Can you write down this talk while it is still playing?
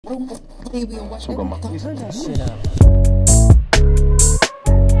Turn that shit up.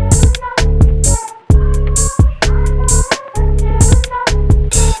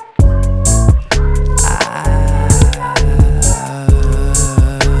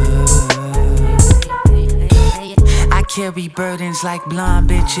 Carry burdens like blonde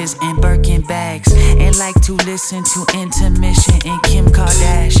bitches in BIRKNBAGZ, and like to listen to intermission in Kim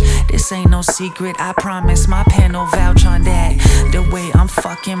Kardashian. This ain't no secret, I promise my pen will vouch on that. The way I'm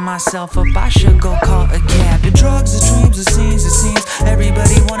fucking myself up, I should go call a cab. The drugs, the dreams, the scenes, it seems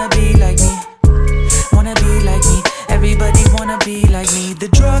everybody wanna be like me. Wanna be like me, everybody wanna be like me. The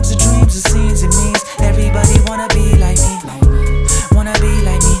drugs, the dreams, the scenes, it means everybody wanna be like me. Wanna be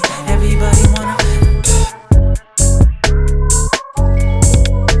like me, everybody wanna.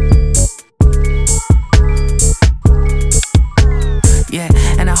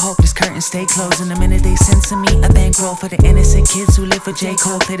 Stay closed, and the minute they send to me a bankroll for the innocent kids who live for J.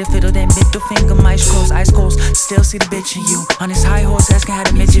 Cole. Play the fiddle, then middle finger, mice close, ice cold. Still see the bitch in you on this high horse, asking how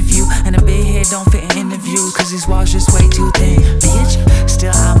to midget view. And a big head don't fit in interviews, cause these walls just way too thin. Bitch,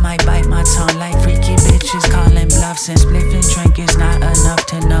 still I might bite my tongue like freaky bitches calling bluffs, and spliffing drink is not enough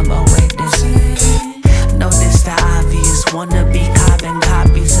to numb away this. Notice the obvious, wanna be carbon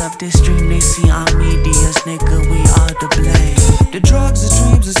copies of this dream they see on media's, nigga, we are to blame. The drugs, the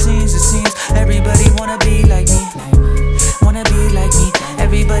dreams, the scenes, it seems everybody wanna be like me. Wanna be like me,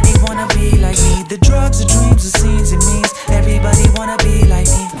 everybody wanna be like me. The drugs, the dreams, the scenes, it means everybody wanna be like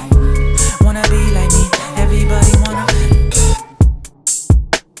me. Wanna be like me, everybody wanna.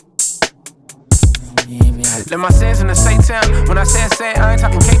 Let my sins in the same town. When I say, I ain't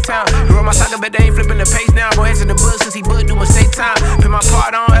talking Cape Town. You roll my soccer, but they ain't flipping the page now. Boy, heads in the book since he booked, do mistake time. Put my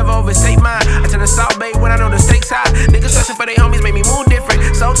part on, ever overstate mine. I turn the South Bay when I know the stakes high. Niggas searching for their homies, make me move different.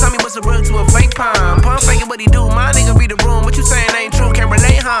 So tell me what's the room to a fake pine. Pun faking what he do, my nigga read the room. What you saying ain't true, can't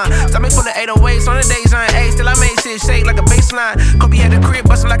relate, huh? Stomach full of 808s on the days I ain't A. Still I made shit shake like a baseline. Kobe had the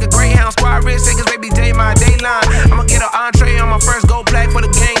crib, bustin' like a Greyhound. Squad wrist, take his baby J, my dayline. I'ma get an entree on my first gold plaque for the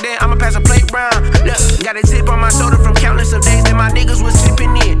gang, then I'ma pass a plate round. Look, got a tip on my shoulder from countless of days that my niggas was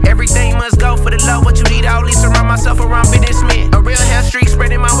chipping in. Everything must go for the love, what you need, I'll at least surround myself around businessmen. A real hell streak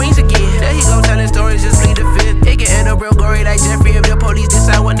spreading my wings again. There he go telling stories, just lead the fifth. It can end up real gory like Jeffrey. If the police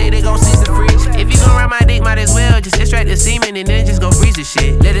decide one day they gon' seize the fridge. If you gon' ride my dick, might as well just extract the semen and then just go freeze the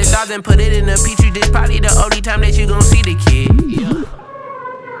shit. Let it thaw, then put it in a petri dish. Probably the only time that you gon' see the kid. Yeah.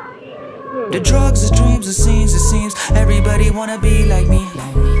 The drugs, the dreams, the scenes, it seems everybody wanna be like me.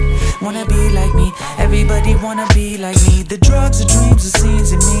 Wanna be like me, everybody wanna be like me. The drugs, the dreams, the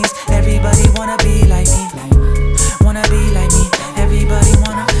scenes, it